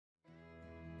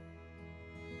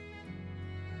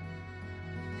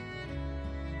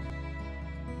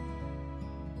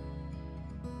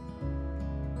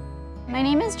My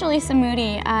name is Jalissa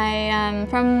Moody. I am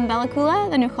from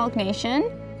Bellacoola, the Nuxalk Nation.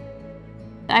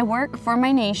 I work for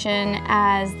my nation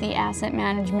as the asset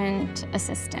management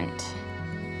assistant.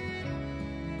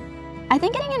 I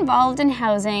think getting involved in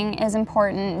housing is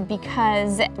important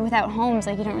because without homes,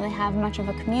 you don't really have much of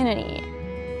a community.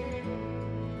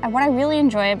 And what I really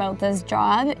enjoy about this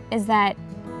job is that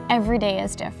every day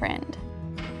is different.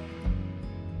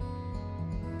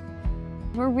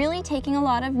 We're really taking a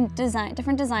lot of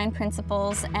different design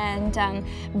principles and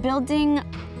building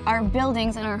our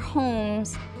buildings and our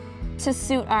homes to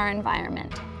suit our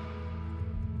environment.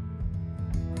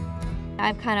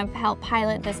 I've kind of helped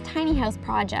pilot this tiny house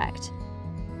project.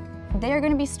 They are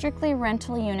going to be strictly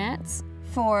rental units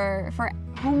for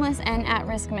homeless and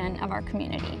at-risk men of our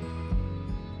community.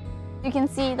 You can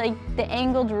see the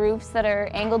angled roofs that are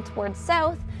angled towards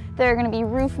south. There are going to be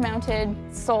roof-mounted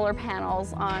solar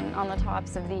panels on the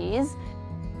tops of these.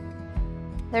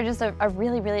 They're just a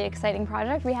really, really exciting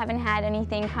project. We haven't had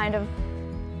anything kind of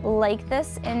like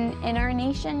this in our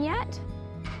nation yet.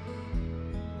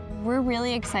 We're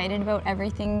really excited about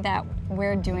everything that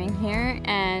we're doing here,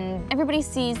 and everybody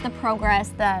sees the progress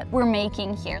that we're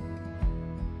making here.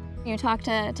 You talk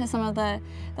to some of the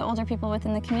older people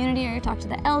within the community, or you talk to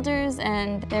the elders,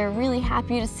 and they're really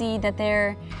happy to see that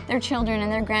their children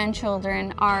and their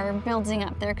grandchildren are building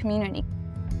up their community.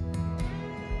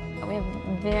 We have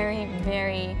very,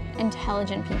 very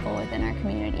intelligent people within our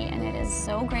community, and it is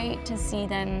so great to see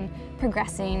them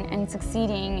progressing and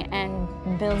succeeding and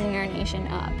building our nation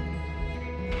up.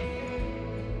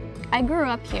 I grew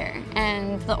up here,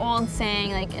 and the old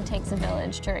saying, it takes a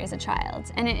village to raise a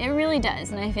child, and it really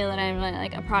does, and I feel that I'm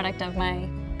a product of my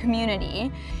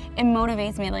community. It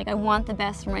motivates me, I want the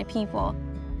best for my people.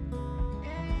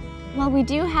 Well, we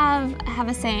do have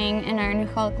a saying in our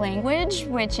Nuxalk language,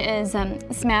 which is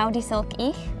smau di silk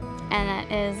ich, and that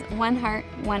is one heart,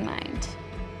 one mind.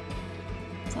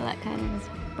 So that kind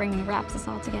of wraps us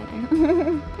all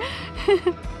together.